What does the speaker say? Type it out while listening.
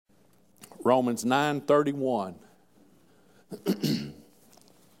Romans 9:31.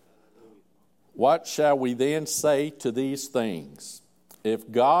 What shall we then say to these things?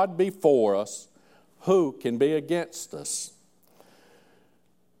 If God be for us, who can be against us?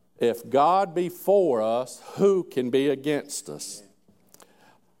 If God be for us, who can be against us?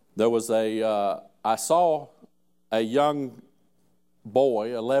 There was I saw a young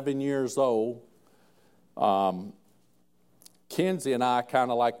boy, 11 years old. Kenzie and I kind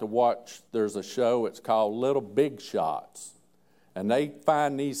of like to watch, there's a show, it's called Little Big Shots. And they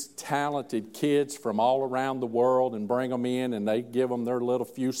find these talented kids from all around the world and bring them in, and they give them their little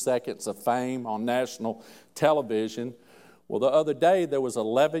few seconds of fame on national television. Well, the other day there was an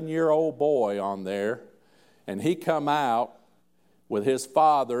 11-year-old boy on there, and he come out with his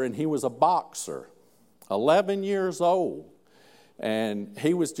father, and he was a boxer, 11 years old. And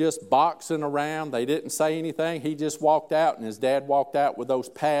he was just boxing around. They didn't say anything. He just walked out, and his dad walked out with those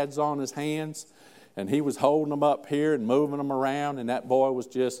pads on his hands. And he was holding them up here and moving them around. And that boy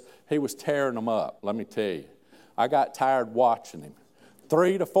was he was tearing them up, let me tell you. I got tired watching him.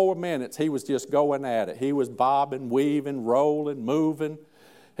 3 to 4 minutes, he was just going at it. He was bobbing, weaving, rolling, moving.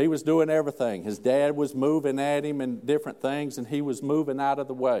 He was doing everything. His dad was moving at him and different things, and he was moving out of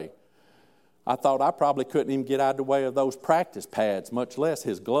the way. I thought I probably couldn't even get out of the way of those practice pads, much less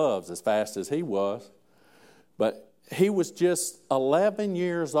his gloves, as fast as he was. But he was just 11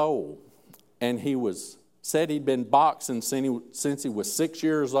 years old, and said he'd been boxing since he was 6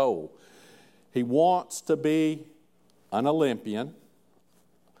 years old. He wants to be an Olympian,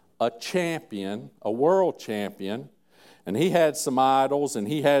 a champion, a world champion, and he had some idols, and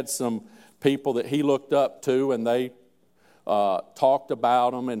he had some people that he looked up to, and they talked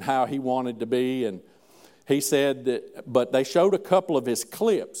about him and how he wanted to be. And he said that, but they showed a couple of his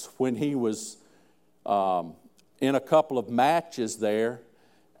clips when he was in a couple of matches there.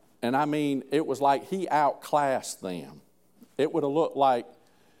 And I mean, it was like he outclassed them. It would have looked like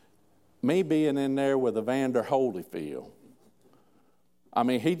me being in there with Evander Holyfield. I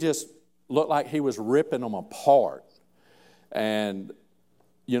mean, he just looked like he was ripping them apart. And,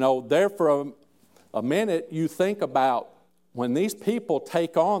 there for a minute, you think about when these people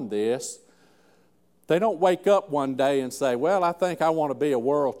take on this, they don't wake up one day and say, well, I think I want to be a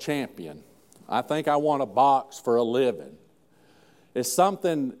world champion. I think I want to box for a living. It's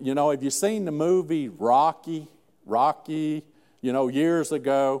something, have you seen the movie Rocky? Rocky, years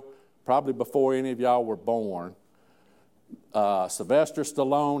ago, probably before any of y'all were born. Sylvester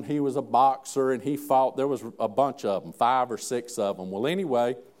Stallone, he was a boxer, and he fought. There was a bunch of them, 5 or 6 of them. Well,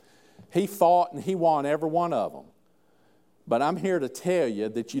 anyway, he fought and he won every one of them. But I'm here to tell you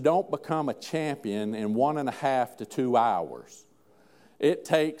that you don't become a champion in 1.5 to 2 hours. It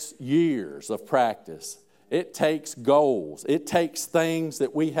takes years of practice. It takes goals. It takes things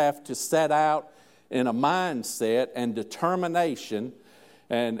that we have to set out in a mindset and determination.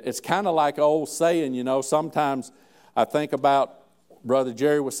 And it's kind of like an old saying, sometimes I think about, Brother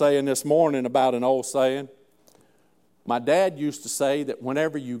Jerry was saying this morning about an old saying. My dad used to say that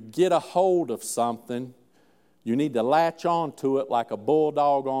whenever you get a hold of something, you need to latch on to it like a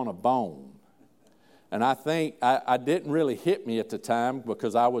bulldog on a bone. And I think I didn't really hit me at the time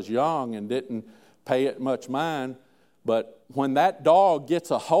because I was young and didn't pay it much mind. But when that dog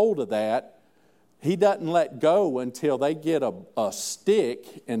gets a hold of that, he doesn't let go until they get a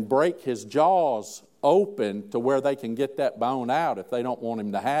stick and break his jaws open to where they can get that bone out if they don't want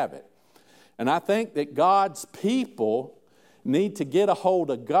him to have it. And I think that God's people need to get a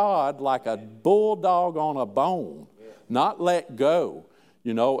hold of God like a bulldog on a bone, not let go.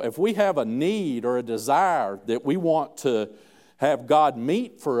 If we have a need or a desire that we want to have God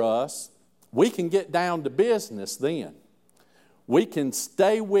meet for us, we can get down to business then. We can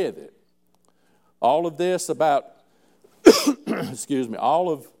stay with it. All of this about,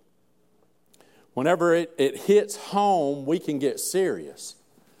 whenever it hits home, we can get serious.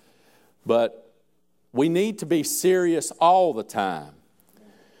 But we need to be serious all the time.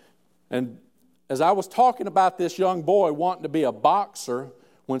 And as I was talking about this young boy wanting to be a boxer,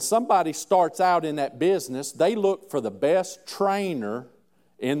 when somebody starts out in that business, they look for the best trainer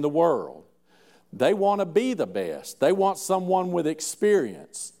in the world. They want to be the best. They want someone with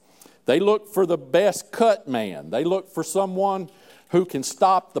experience. They look for the best cut man. They look for someone who can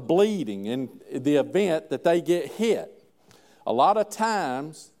stop the bleeding in the event that they get hit. A lot of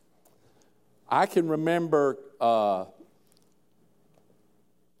times, I can remember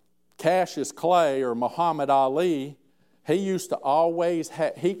Cassius Clay or Muhammad Ali. He used to always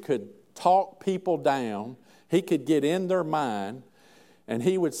he could talk people down. He could get in their mind. And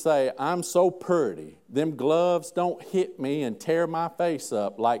he would say, I'm so pretty. Them gloves don't hit me and tear my face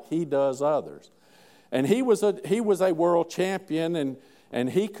up like he does others. And he was a world champion, and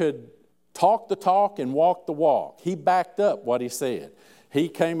he could talk the talk and walk the walk. He backed up what he said. He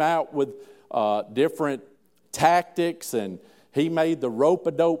came out with different tactics, and he made the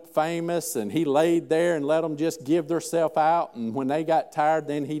rope-a-dope famous, and he laid there and let them just give themselves out, and when they got tired,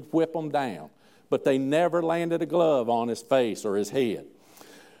 then he'd whip them down. But they never landed a glove on his face or his head.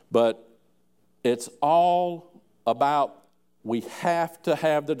 But it's all about, we have to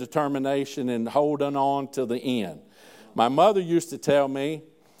have the determination and holding on to the end. My mother used to tell me,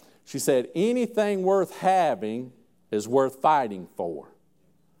 she said, anything worth having is worth fighting for.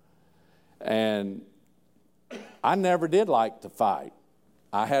 And I never did like to fight.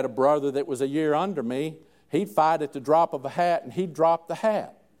 I had a brother that was a year under me. He'd fight at the drop of a hat, and he'd drop the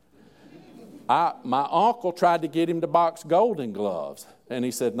hat. My uncle tried to get him to box Golden Gloves, and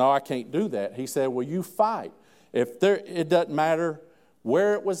he said, no, I can't do that. He said, well, you fight. It doesn't matter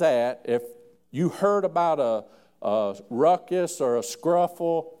where it was at. If you heard about a ruckus or a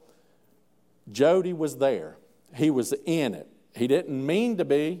scruffle, Jody was there. He was in it. He didn't mean to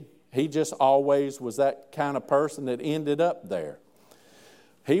be. He just always was that kind of person that ended up there.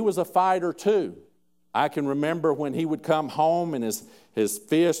 He was a fighter too. I can remember when he would come home and his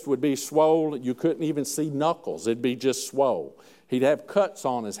fist would be swollen. You couldn't even see knuckles. It'd be just swole. He'd have cuts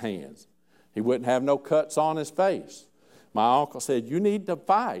on his hands. He wouldn't have no cuts on his face. My uncle said, you need to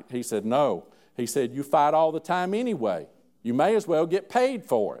fight. He said, no. He said, you fight all the time anyway. You may as well get paid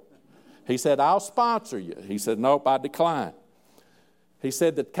for it. He said, I'll sponsor you. He said, nope, I decline. He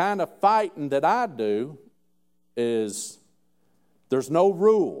said, the kind of fighting that I do is there's no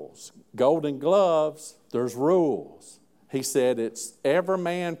rules. Golden Gloves, there's rules. He said, it's every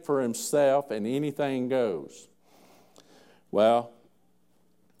man for himself and anything goes. Well,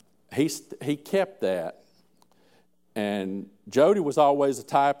 he kept that. And Jody was always the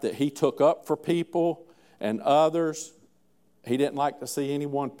type that he took up for people and others. He didn't like to see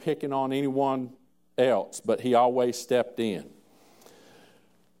anyone picking on anyone else, but he always stepped in.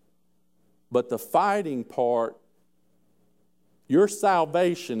 But the fighting part, your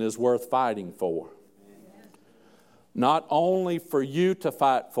salvation is worth fighting for. Not only for you to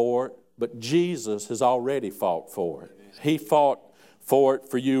fight for it, but Jesus has already fought for it. He fought for it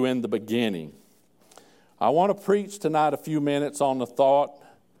for you in the beginning. I want to preach tonight a few minutes on the thought,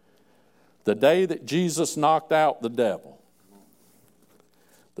 the day that Jesus knocked out the devil.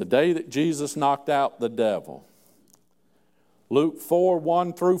 The day that Jesus knocked out the devil. Luke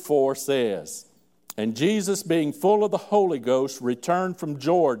 4:1-4 says, and Jesus, being full of the Holy Ghost, returned from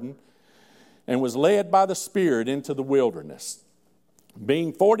Jordan and was led by the Spirit into the wilderness,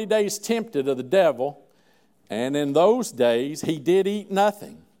 being 40 days tempted of the devil. And in those days he did eat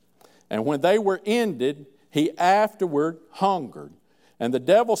nothing. And when they were ended, he afterward hungered. And the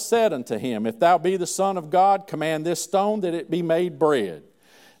devil said unto him, if thou be the Son of God, command this stone that it be made bread.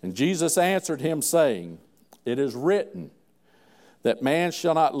 And Jesus answered him, saying, it is written, that man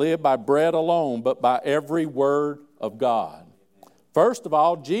shall not live by bread alone, but by every word of God. First of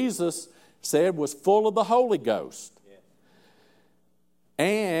all, Jesus said was full of the Holy Ghost.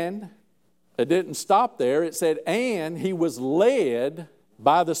 And it didn't stop there. It said, and he was led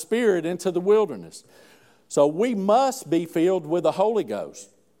by the Spirit into the wilderness. So we must be filled with the Holy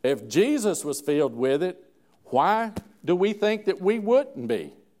Ghost. If Jesus was filled with it, why do we think that we wouldn't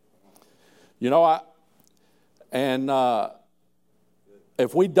be? You know,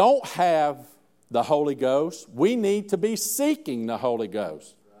 if we don't have the Holy Ghost, we need to be seeking the Holy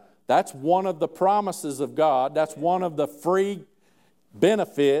Ghost. That's one of the promises of God. That's one of the free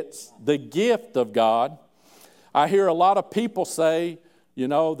benefits, the gift of God. I hear a lot of people say, you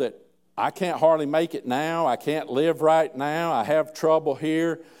know, that I can't hardly make it now. I can't live right now. I have trouble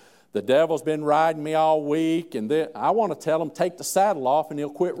here. The devil's been riding me all week. And then I want to tell them, take the saddle off and he'll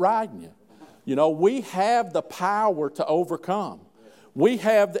quit riding you. You know, we have the power to overcome. We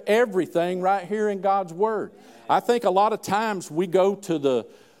have everything right here in God's Word. I think a lot of times we go to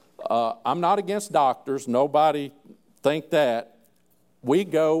I'm not against doctors. Nobody think that. We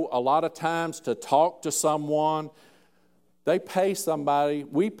go a lot of times to talk to someone. They pay somebody.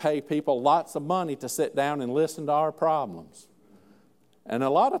 We pay people lots of money to sit down and listen to our problems. And a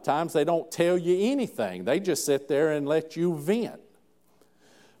lot of times they don't tell you anything. They just sit there and let you vent.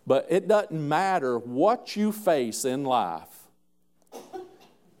 But it doesn't matter what you face in life.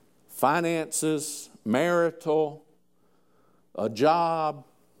 Finances, marital, a job.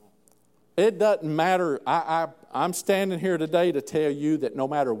 It doesn't matter. I'm standing here today to tell you that no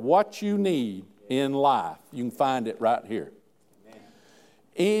matter what you need in life, you can find it right here. Amen.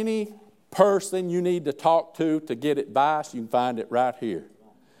 Any person you need to talk to get advice, you can find it right here.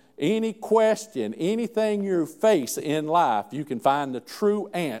 Any question, anything you face in life, you can find the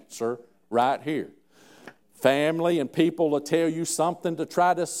true answer right here. Family and people will tell you something to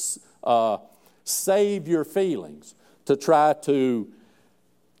try to save your feelings, to try to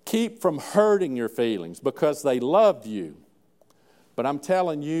keep from hurting your feelings because they love you. But I'm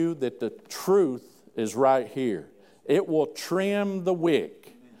telling you that the truth is right here. It will trim the wick.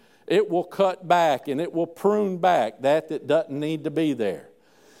 It will cut back and it will prune back that doesn't need to be there.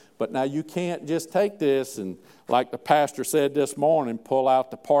 But now you can't just take this and, like the pastor said this morning, pull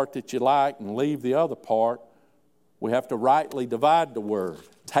out the part that you like and leave the other part. We have to rightly divide the word.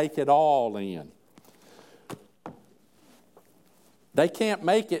 Take it all in. They can't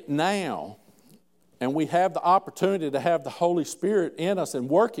make it now, and we have the opportunity to have the Holy Spirit in us and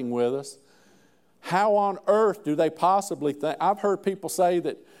working with us. How on earth do they possibly think? I've heard people say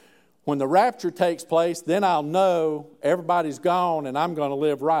that when the rapture takes place, then I'll know everybody's gone and I'm going to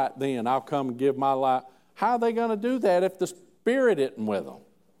live right then. I'll come and give my life. How are they going to do that if the Spirit isn't with them?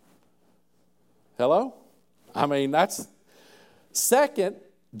 Hello? I mean, that's... Second,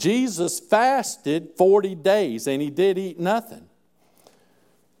 Jesus fasted 40 days and he did eat nothing.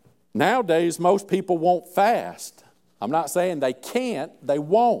 Nowadays, most people won't fast. I'm not saying they can't, they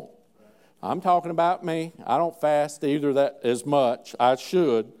won't. I'm talking about me. I don't fast either that as much. I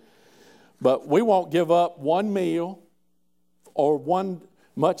should. But we won't give up one meal or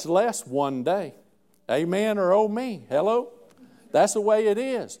much less one day. Amen or oh me. Hello? That's the way it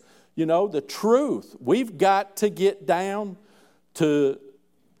is. You know, the truth. We've got to get down to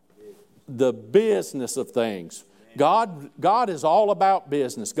the business of things. God is all about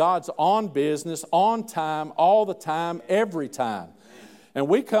business. God's on business, on time, all the time, every time. And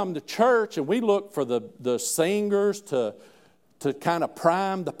we come to church and we look for the singers to kind of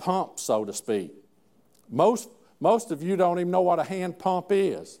prime the pump, so to speak. Most of you don't even know what a hand pump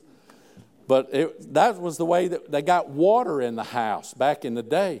is. But that was the way that they got water in the house back in the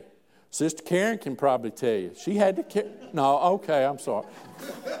day. Sister Karen can probably tell you. She had to no, okay, I'm sorry.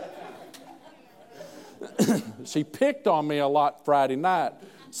 She picked on me a lot Friday night.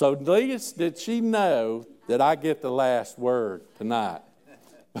 So at least did she know that I get the last word tonight.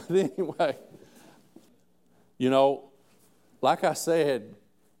 But anyway, you know, like I said,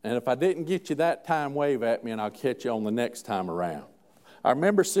 and if I didn't get you that time, wave at me and I'll catch you on the next time around. I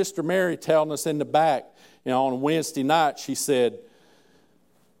remember Sister Mary telling us in the back, you know, on Wednesday night, she said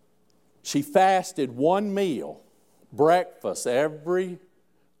she fasted one meal, breakfast, every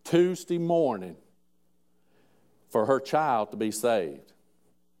Tuesday morning for her child to be saved.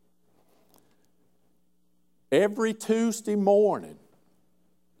 Every Tuesday morning,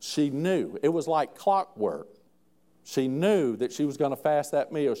 she knew. It was like clockwork. She knew that she was going to fast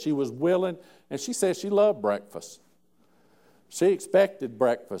that meal. She was willing, and she said she loved breakfast. She expected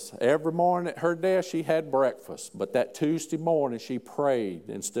breakfast. Every morning at her desk, she had breakfast. But that Tuesday morning, she prayed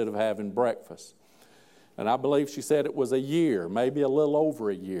instead of having breakfast. And I believe she said it was a year, maybe a little over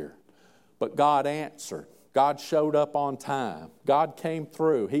a year. But God answered. God showed up on time. God came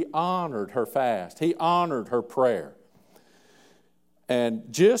through. He honored her fast. He honored her prayer.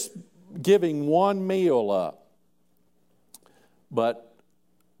 And just giving one meal up. But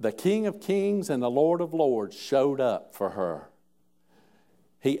the King of Kings and the Lord of Lords showed up for her.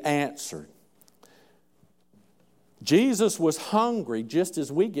 He answered. Jesus was hungry just as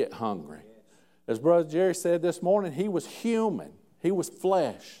we get hungry. As Brother Jerry said this morning, he was human. He was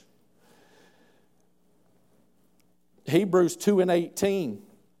flesh. Hebrews 2:18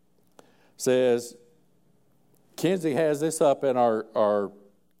 says, Kenzie has this up in our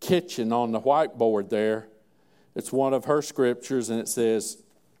kitchen on the whiteboard there. It's one of her scriptures, and it says,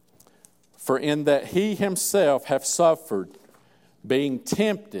 for in that he himself hath suffered, being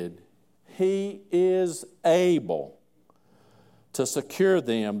tempted, he is able to secure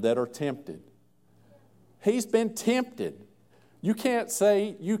them that are tempted. He's been tempted. You can't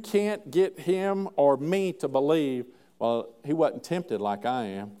say you can't get him or me to believe, well, he wasn't tempted like I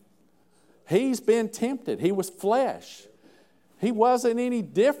am. He's been tempted. He was flesh. He wasn't any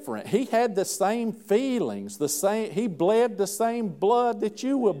different. He had the same feelings, he bled the same blood that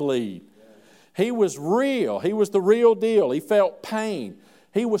you will bleed. He was real. He was the real deal. He felt pain.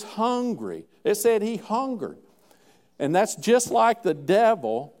 He was hungry. It said he hungered. And that's just like the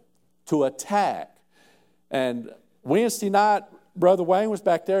devil to attack. And Wednesday night, Brother Wayne was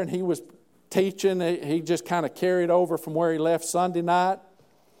back there and he was teaching. He just kind of carried over from where he left Sunday night.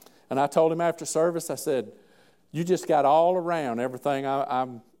 And I told him after service, I said, you just got all around everything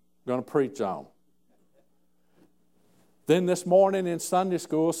I'm going to preach on. Then this morning in Sunday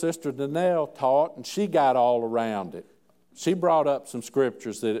school, Sister Danelle taught, and she got all around it. She brought up some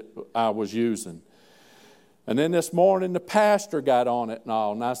scriptures that I was using. And then this morning, the pastor got on it and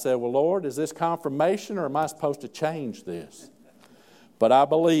all. And I said, well, Lord, is this confirmation or am I supposed to change this? But I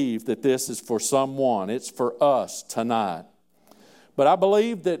believe that this is for someone. It's for us tonight. But I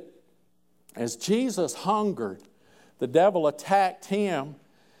believe that as Jesus hungered, the devil attacked him.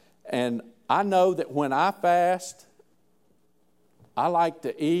 And I know that when I fast, I like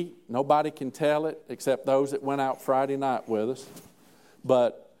to eat. Nobody can tell it except those that went out Friday night with us.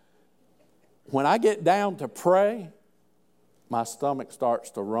 But when I get down to pray, my stomach starts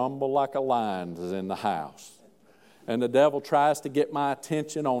to rumble like a lion's in the house. And the devil tries to get my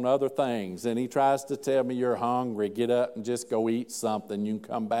attention on other things. And he tries to tell me, you're hungry. Get up and just go eat something. You can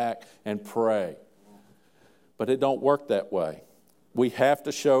come back and pray. But it don't work that way. We have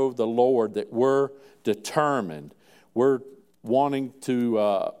to show the Lord that we're determined. We're wanting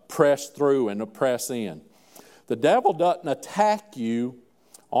to press through and to press in. The devil doesn't attack you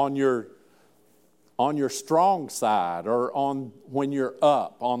on your strong side or on when you're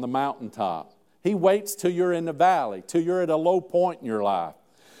up on the mountaintop. He waits till you're in the valley, till you're at a low point in your life.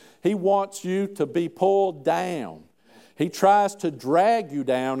 He wants you to be pulled down. He tries to drag you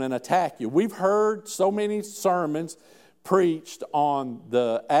down and attack you. We've heard so many sermons preached on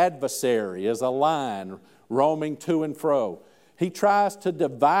the adversary as a lion roaming to and fro. He tries to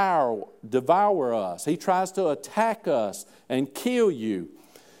devour us. He tries to attack us and kill you.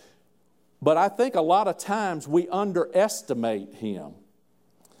 But I think a lot of times we underestimate him.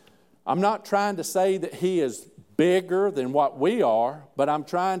 I'm not trying to say that he is bigger than what we are, but I'm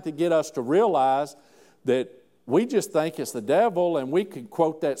trying to get us to realize that we just think it's the devil, and we could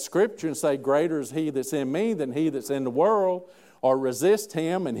quote that scripture and say, greater is he that's in me than he that's in the world, or resist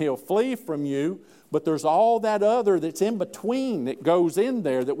him and he'll flee from you. But there's all that other that's in between that goes in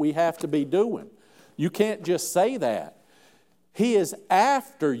there that we have to be doing. You can't just say that. He is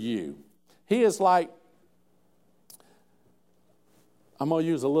after you. He is like, I'm going to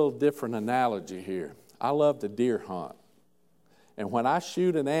use a little different analogy here. I love to deer hunt. And when I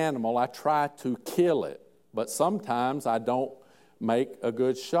shoot an animal, I try to kill it. But sometimes I don't make a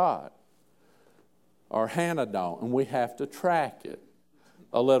good shot. Or Hannah don't, and we have to track it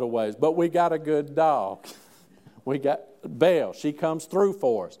a little ways. But we got a good dog. We got Belle. She comes through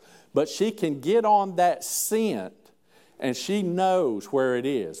for us. But she can get on that scent, and she knows where it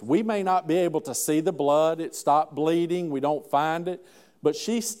is. We may not be able to see the blood. It stopped bleeding. We don't find it. But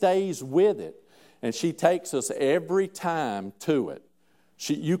she stays with it, and she takes us every time to it.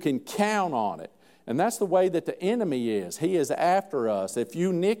 You can count on it. And that's the way that the enemy is. He is after us. If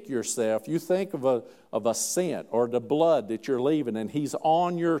you nick yourself, you think of a scent or the blood that you're leaving, and he's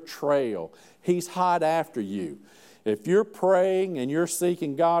on your trail. He's hot after you. If you're praying and you're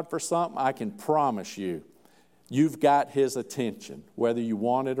seeking God for something, I can promise you, you've got his attention, whether you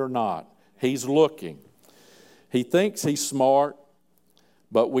want it or not. He's looking. He thinks he's smart,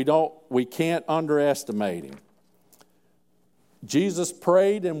 but we can't underestimate him. Jesus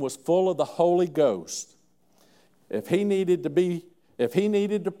prayed and was full of the Holy Ghost. If he needed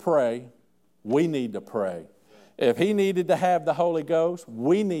to pray, we need to pray. If he needed to have the Holy Ghost,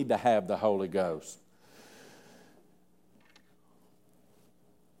 we need to have the Holy Ghost.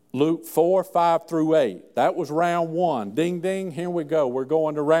 Luke 4, 5 through 8. That was round 1. Ding, ding, here we go. We're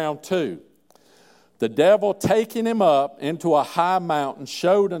going to round 2. The devil, taking him up into a high mountain,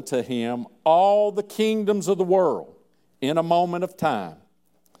 showed unto him all the kingdoms of the world in a moment of time.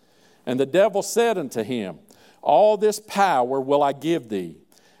 And the devil said unto him, all this power will I give thee,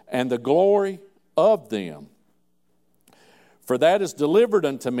 and the glory of them. For that is delivered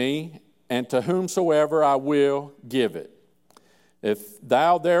unto me, and to whomsoever I will give it. If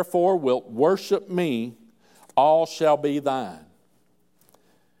thou therefore wilt worship me, all shall be thine.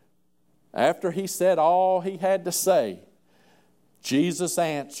 After he said all he had to say, Jesus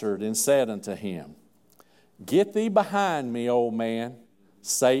answered and said unto him, get thee behind me, O man,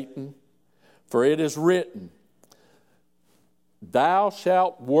 Satan, for it is written, thou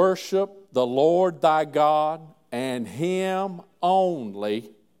shalt worship the Lord thy God, and him only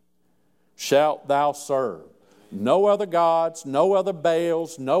shalt thou serve. No other gods, no other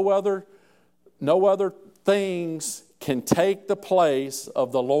Baals, no other things can take the place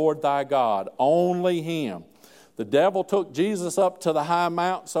of the Lord thy God. Only him. The devil took Jesus up to the high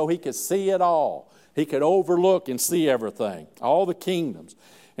mountain so he could see it all. He could overlook and see everything, all the kingdoms.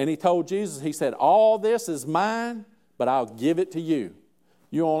 And he told Jesus, he said, all this is mine, but I'll give it to you.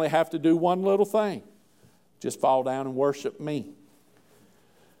 You only have to do one little thing. Just fall down and worship me.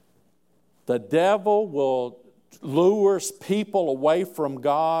 The devil will lures people away from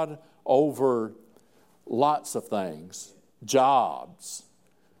God over lots of things. Jobs.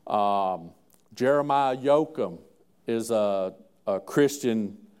 Jeremiah Yoakum is a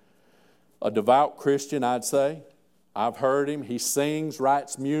Christian, a devout Christian, I'd say. I've heard him. He sings,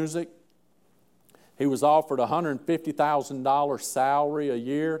 writes music. He was offered a $150,000 salary a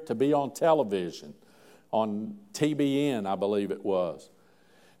year to be on television, on TBN, I believe it was.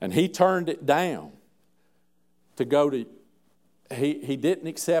 And he turned it down to go to, he didn't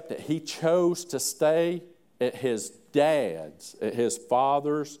accept it. He chose to stay at his dad's, at his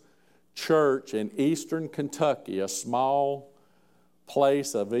father's church in eastern Kentucky, a small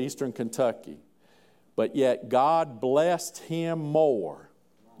place of eastern Kentucky. But yet God blessed him more.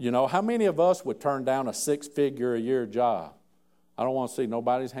 You know, how many of us would turn down a 6-figure-a-year job? I don't want to see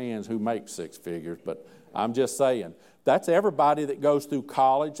nobody's hands who makes 6 figures, but I'm just saying. That's everybody that goes through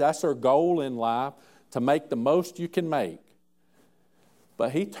college. That's their goal in life, to make the most you can make.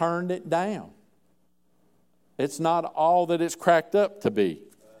 But he turned it down. It's not all that it's cracked up to be.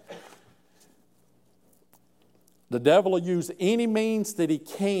 The devil will use any means that he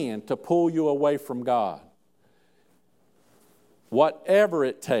can to pull you away from God. Whatever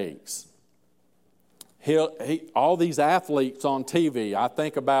it takes. All these athletes on TV, I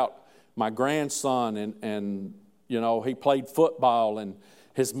think about my grandson, and you know, he played football, and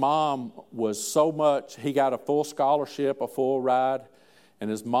his mom was so much, he got a full scholarship, a full ride, and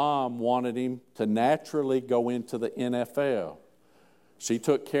his mom wanted him to naturally go into the NFL. She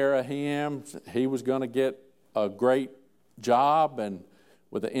took care of him. He was going to get a great job and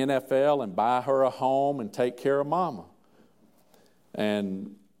with the NFL and buy her a home and take care of mama.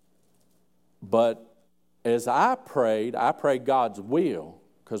 But as I prayed God's will,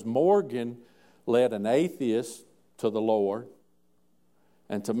 because Morgan led an atheist to the Lord.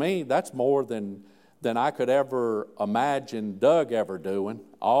 And to me, that's more than I could ever imagine Doug ever doing.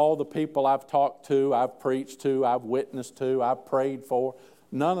 All the people I've talked to, I've preached to, I've witnessed to, I've prayed for,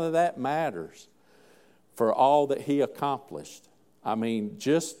 none of that matters for all that he accomplished. I mean,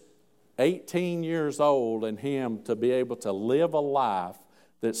 just 18 years old and him to be able to live a life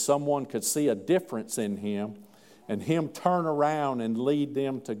that someone could see a difference in him and him turn around and lead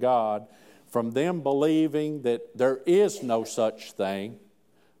them to God, from them believing that there is no such thing,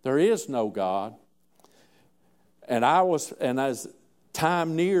 there is no God. And as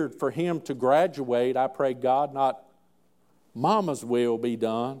time neared for him to graduate, I prayed, God, not Mama's will be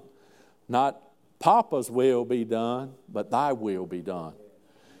done, not Papa's will be done, but Thy will be done.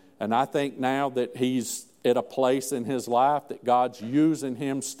 And I think now that he's at a place in his life that God's using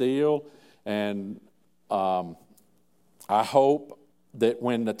him still, and I hope that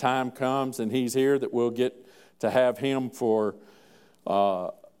when the time comes and he's here, that we'll get to have him for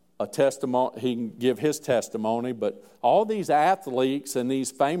a testimony. He can give his testimony. But all these athletes and these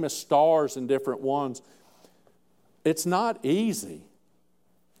famous stars and different ones, it's not easy.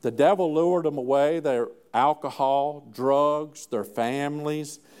 The devil lured them away. Their alcohol, drugs, their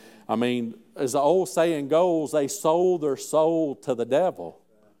families. I mean, as the old saying goes, they sold their soul to the devil.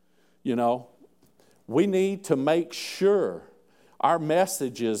 You know, we need to make sure. Our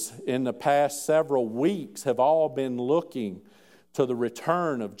messages in the past several weeks have all been looking to the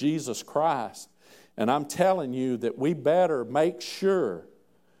return of Jesus Christ. And I'm telling you that we better make sure,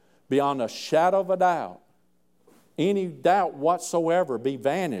 beyond a shadow of a doubt, any doubt whatsoever be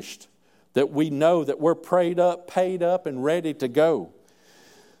vanished, that we know that we're prayed up, paid up, and ready to go.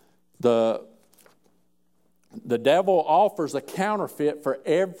 The devil offers a counterfeit for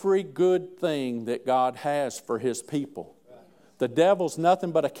every good thing that God has for His people. The devil's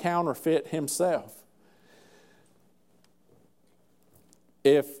nothing but a counterfeit himself.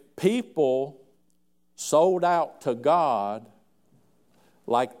 If people sold out to God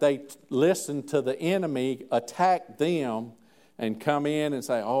like they listened to the enemy attack them and come in and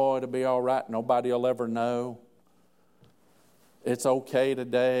say, oh, it'll be all right, nobody will ever know. It's okay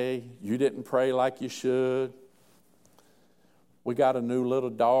today. You didn't pray like you should. We got a new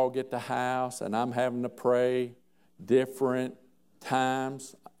little dog at the house and I'm having to pray different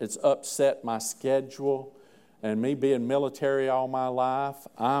times. It's upset my schedule. And me being military all my life,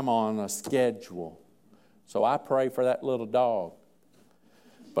 I'm on a schedule. So I pray for that little dog.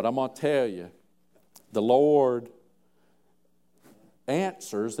 But I'm going to tell you, the Lord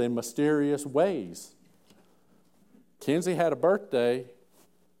answers in mysterious ways. Kenzie had a birthday,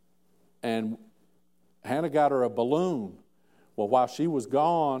 and Hannah got her a balloon. Well, while she was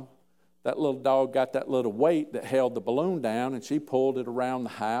gone, that little dog got that little weight that held the balloon down, and she pulled it around the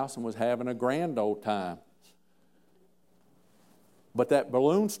house and was having a grand old time. But that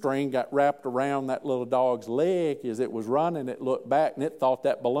balloon string got wrapped around that little dog's leg as it was running. It looked back and it thought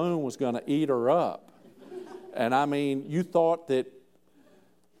that balloon was going to eat her up. And I mean, you thought that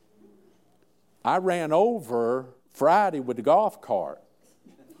I ran over Friday with the golf cart.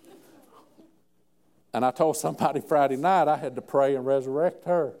 And I told somebody Friday night I had to pray and resurrect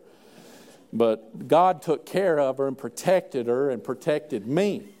her. But God took care of her and protected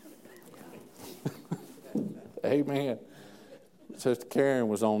me. Amen. Sister Karen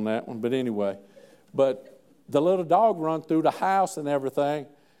was on that one, but anyway. But the little dog run through the house and everything,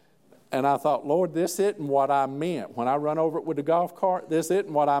 and I thought, Lord, this isn't what I meant. When I run over it with the golf cart, this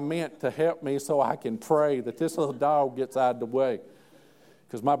isn't what I meant to help me so I can pray that this little dog gets out of the way.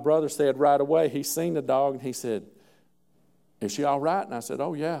 Because my brother said right away, he seen the dog, and he said, is she all right? And I said,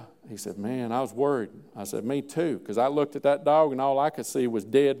 oh, yeah. He said, man, I was worried. I said, me too, because I looked at that dog, and all I could see was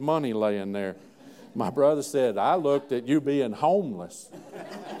dead money laying there. My brother said, I looked at you being homeless.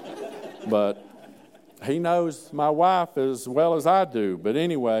 But he knows my wife as well as I do. But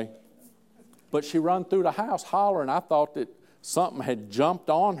anyway, but she run through the house hollering. I thought that something had jumped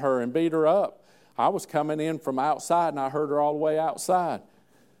on her and beat her up. I was coming in from outside, and I heard her all the way outside.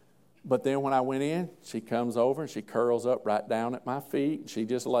 But then when I went in, she comes over and she curls up right down at my feet. She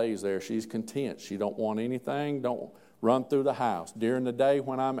just lays there. She's content. She don't want anything. Don't run through the house. During the day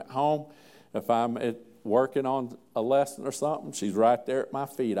when I'm at home, if I'm working on a lesson or something, she's right there at my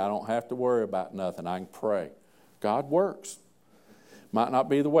feet. I don't have to worry about nothing. I can pray. God works. Might not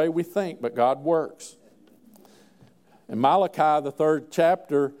be the way we think, but God works. In Malachi, the 3rd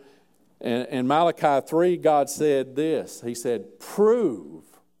chapter, in Malachi 3, God said this. He said, prove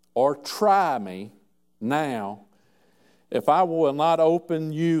or try me now if I will not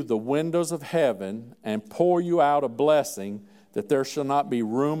open you the windows of heaven and pour you out a blessing that there shall not be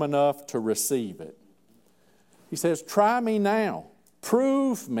room enough to receive it. He says, try me now.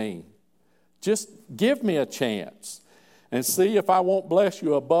 Prove me. Just give me a chance and see if I won't bless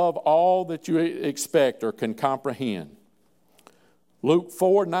you above all that you expect or can comprehend. Luke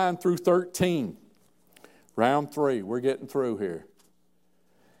 4, 9 through 13. Round 3. We're getting through here.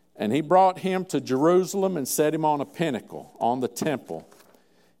 And he brought him to Jerusalem and set him on a pinnacle on the temple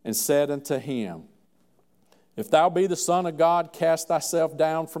and said unto him, if thou be the Son of God, cast thyself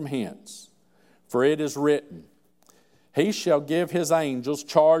down from hence. For it is written, he shall give his angels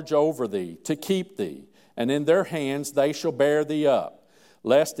charge over thee, to keep thee, and in their hands they shall bear thee up,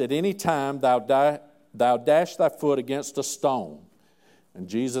 lest at any time thou dash thy foot against a stone. And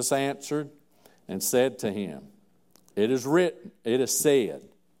Jesus answered and said to him, it is written, it is said,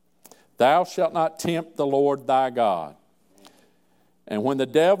 thou shalt not tempt the Lord thy God. And when the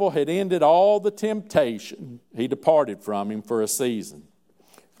devil had ended all the temptation, he departed from him for a season.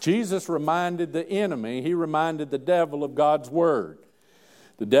 Jesus reminded the enemy, he reminded the devil of God's word.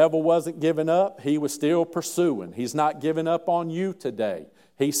 The devil wasn't giving up, he was still pursuing. He's not giving up on you today.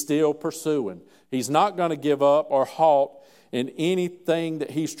 He's still pursuing. He's not going to give up or halt in anything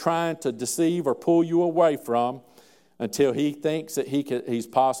that he's trying to deceive or pull you away from until he thinks that he's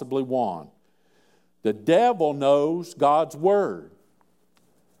possibly won. The devil knows God's word.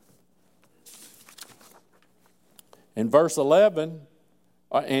 In verse 11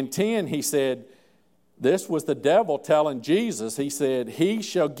 and 10, he said, this was the devil telling Jesus, he said, he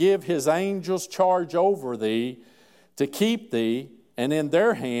shall give his angels charge over thee to keep thee, and in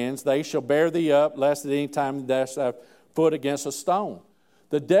their hands they shall bear thee up, lest at any time thou dash thy foot against a stone.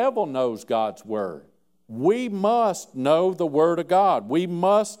 The devil knows God's word. We must know the word of God. We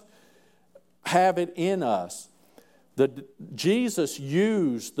must have it in us. Jesus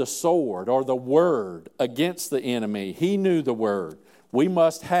used the sword or the word against the enemy. He knew the word. We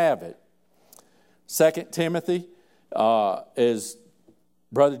must have it. 2 Timothy, as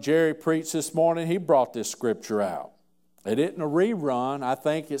Brother Jerry preached this morning, he brought this scripture out. It isn't a rerun. I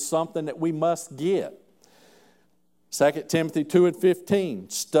think it's something that we must get. 2 Timothy 2 and 15,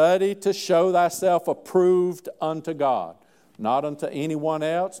 study to show thyself approved unto God. Not unto anyone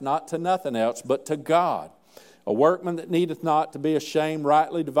else, not to nothing else, but to God. A workman that needeth not to be ashamed,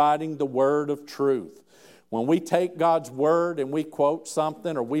 rightly dividing the word of truth. When we take God's word and we quote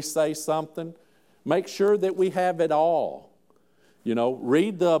something or we say something, make sure that we have it all. You know,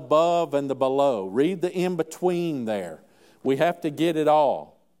 read the above and the below. Read the in-between there. We have to get it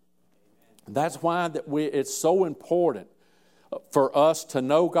all. That's why it's so important for us to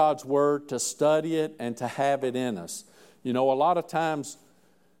know God's word, to study it, and to have it in us. You know, a lot of times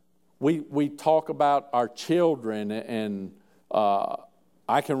we talk about our children, and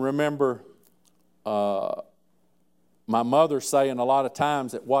I can remember my mother saying a lot of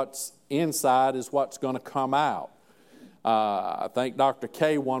times that what's inside is what's going to come out. I think Dr.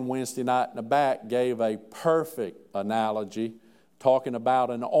 K one Wednesday night in the back gave a perfect analogy talking about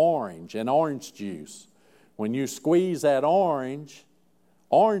an orange and orange juice. When you squeeze that orange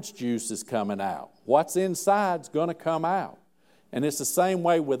juice is coming out. What's inside is going to come out. And it's the same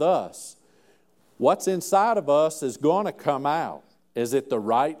way with us. What's inside of us is going to come out. Is it the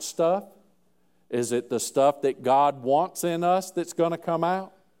right stuff? Is it the stuff that God wants in us that's going to come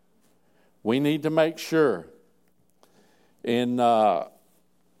out? We need to make sure.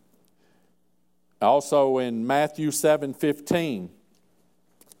 Also in Matthew 7:15,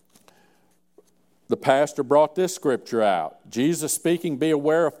 the pastor brought this scripture out. Jesus speaking, "Be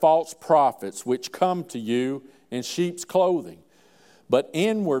aware of false prophets which come to you in sheep's clothing, but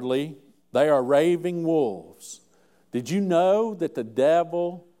inwardly they are raving wolves." Did you know that the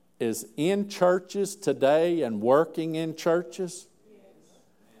devil is in churches today and working in churches?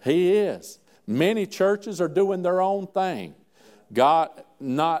 He is. Many churches are doing their own thing. God,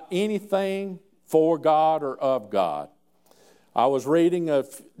 not anything for God or of God. I was reading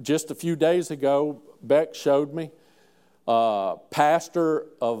just a few days ago, Beck showed me, pastor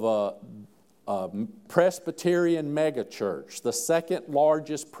of a Presbyterian megachurch, the second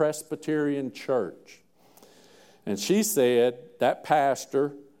largest Presbyterian church. And she said, that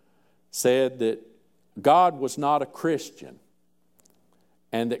pastor said that God was not a Christian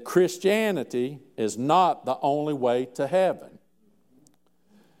and that Christianity is not the only way to heaven.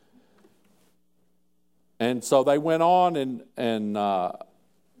 And so they went on, and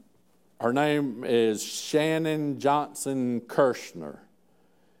her name is Shannon Johnson Kirshner.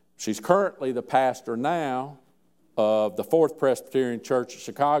 She's currently the pastor now of the Fourth Presbyterian Church of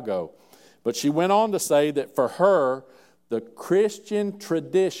Chicago. But she went on to say that for her, the Christian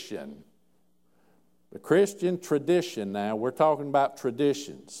tradition now, we're talking about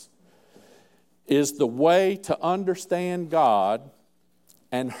traditions, is the way to understand God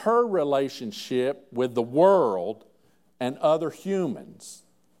and her relationship with the world and other humans.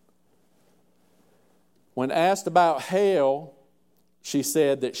 When asked about hell, she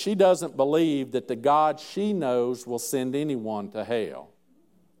said that she doesn't believe that the God she knows will send anyone to hell.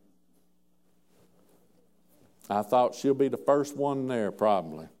 I thought she'll be the first one there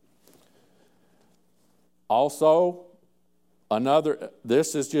probably. Also,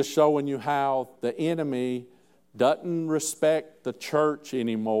 this is just showing you how the enemy doesn't respect the church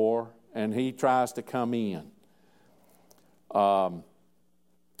anymore, and he tries to come in. I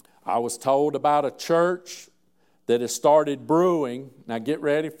was told about a church that has started brewing, now get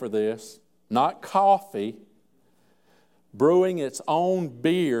ready for this, not coffee, brewing its own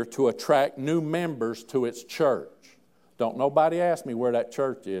beer to attract new members to its church. Don't nobody ask me where that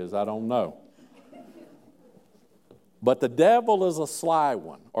church is, I don't know. But the devil is a sly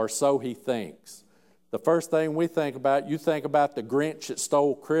one, or so he thinks. The first thing we think about, you think about the Grinch that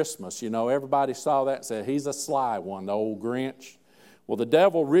stole Christmas. You know, everybody saw that and said, he's a sly one, the old Grinch. Well, the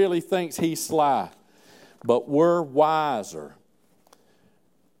devil really thinks he's sly, but we're wiser.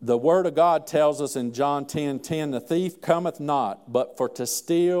 The Word of God tells us in John 10:10, the thief cometh not, but for to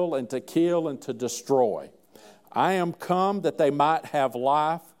steal and to kill and to destroy. I am come that they might have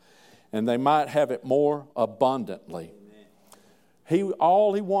life, and they might have it more abundantly.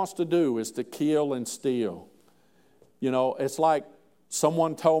 All he wants to do is to kill and steal. You know, it's like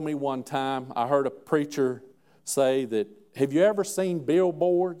someone told me one time, I heard a preacher say that, have you ever seen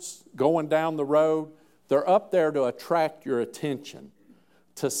billboards going down the road? They're up there to attract your attention,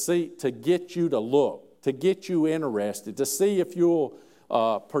 to get you to look, to get you interested, to see if you'll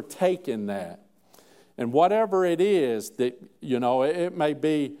partake in that. And whatever it is that, you know, it may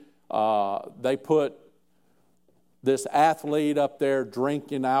be they put this athlete up there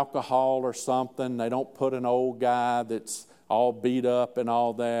drinking alcohol or something. They don't put an old guy that's all beat up and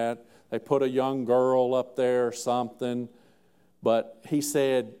all that. They put a young girl up there or something. But he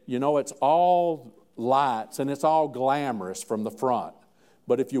said, you know, it's all lights and it's all glamorous from the front.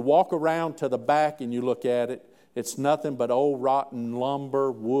 But if you walk around to the back and you look at it, it's nothing but old rotten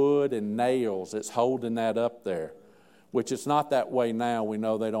lumber, wood, and nails that's holding that up there. Which it's not that way now. We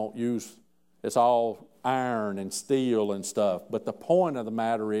know they don't use, it's all iron and steel and stuff. But the point of the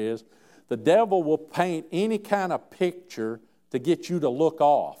matter is, the devil will paint any kind of picture to get you to look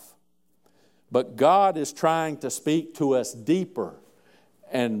off. But God is trying to speak to us deeper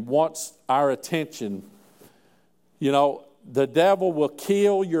and wants our attention. You know, the devil will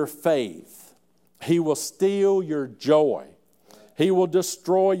kill your faith. He will steal your joy. He will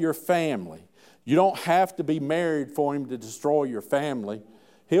destroy your family. You don't have to be married for him to destroy your family.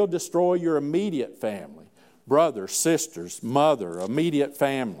 He'll destroy your immediate family. Brothers, sisters, mother, immediate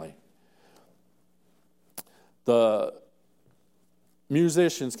family. The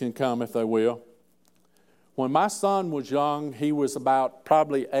musicians can come if they will. When my son was young, he was about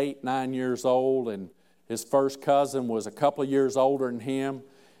probably 8, 9 years old, and his first cousin was a couple of years older than him,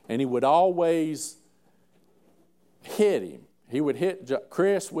 and he would always hit him.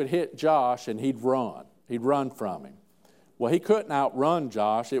 Chris would hit Josh, and he'd run. He'd run from him. Well, he couldn't outrun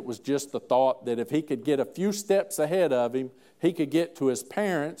Josh. It was just the thought that if he could get a few steps ahead of him, he could get to his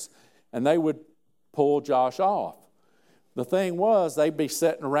parents, and they would pull Josh off. The thing was, they'd be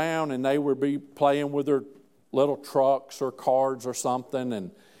sitting around, and they would be playing with their little trucks or cards or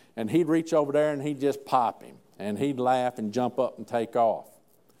something, and he'd reach over there, and he'd just pop him, and he'd laugh and jump up and take off.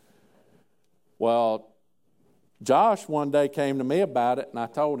 Well, Josh one day came to me about it, and I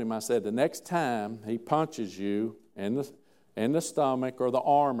told him, I said, the next time he punches you in the stomach or the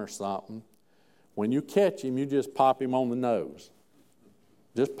arm or something, when you catch him, you just pop him on the nose.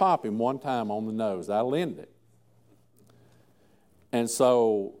 Just pop him one time on the nose. That'll end it. And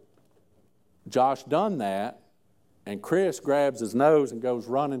so Josh done that, and Chris grabs his nose and goes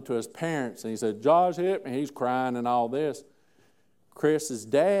running to his parents, and he said, Josh hit me. He's crying and all this. Chris's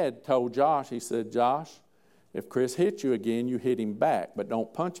dad told Josh, he said, Josh, if Chris hits you again, you hit him back, but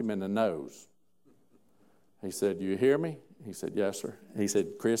don't punch him in the nose. He said, you hear me? He said, yes, sir. He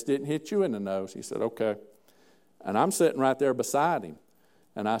said, Chris didn't hit you in the nose. He said, okay. And I'm sitting right there beside him.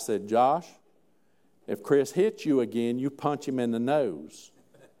 And I said, Josh, if Chris hits you again, you punch him in the nose.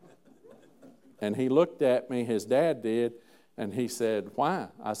 And he looked at me, his dad did, and he said, why?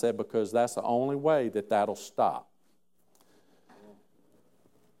 I said, because that's the only way that'll stop.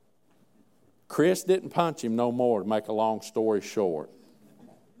 Chris didn't punch him no more, to make a long story short.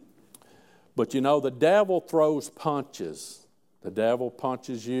 But you know, the devil throws punches. The devil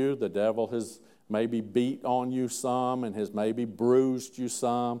punches you. The devil has maybe beat on you some and has maybe bruised you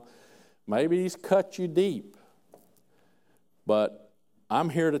some. Maybe he's cut you deep. But I'm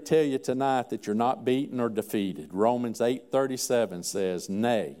here to tell you tonight that you're not beaten or defeated. Romans 8:37 says,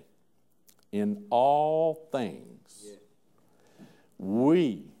 nay, in all things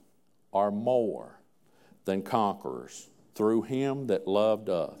we are more than conquerors through him that loved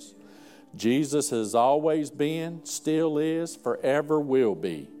us. Jesus has always been, still is, forever will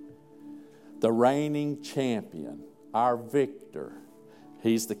be the reigning champion, our victor.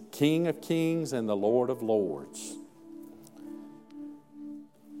 He's the King of kings and the Lord of lords.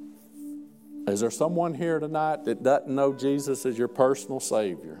 Is there someone here tonight that doesn't know Jesus as your personal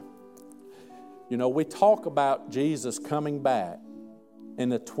Savior? You know, we talk about Jesus coming back in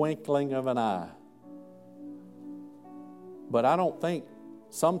the twinkling of an eye. But I don't think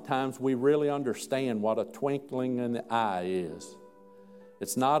sometimes we really understand what a twinkling in the eye is.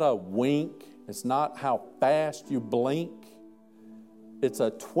 It's not a wink. It's not how fast you blink. It's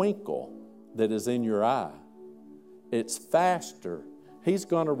a twinkle that is in your eye. It's faster. He's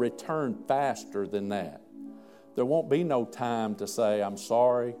going to return faster than that. There won't be no time to say, I'm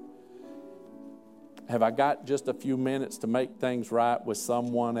sorry. Have I got just a few minutes to make things right with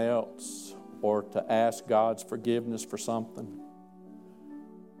someone else or to ask God's forgiveness for something?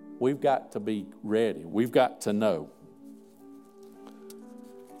 We've got to be ready. We've got to know.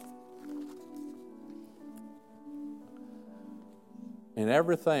 And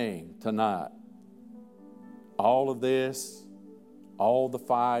everything tonight, all of this, all the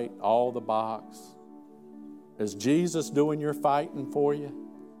fight, all the box, is Jesus doing your fighting for you?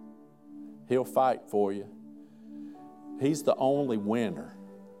 He'll fight for you. He's the only winner.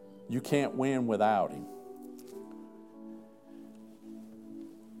 You can't win without him.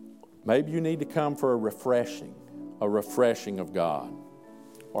 Maybe you need to come for a refreshing of God,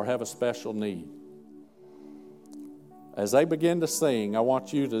 or have a special need. As they begin to sing, I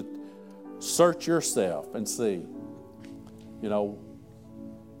want you to search yourself and see, you know,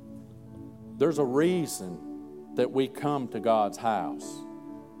 there's a reason that we come to God's house.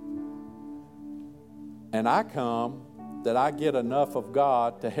 And I come that I get enough of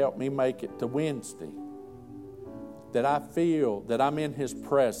God to help me make it to Wednesday. That I feel that I'm in His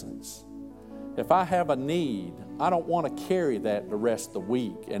presence. If I have a need, I don't want to carry that the rest of the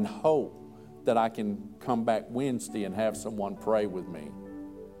week and hope that I can come back Wednesday and have someone pray with me.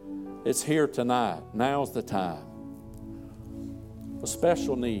 It's here tonight. Now's the time. A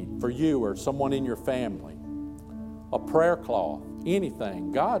special need for you or someone in your family. A prayer cloth.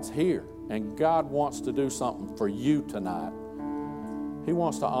 Anything. God's here. And God wants to do something for you tonight. He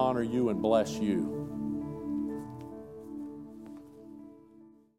wants to honor you and bless you.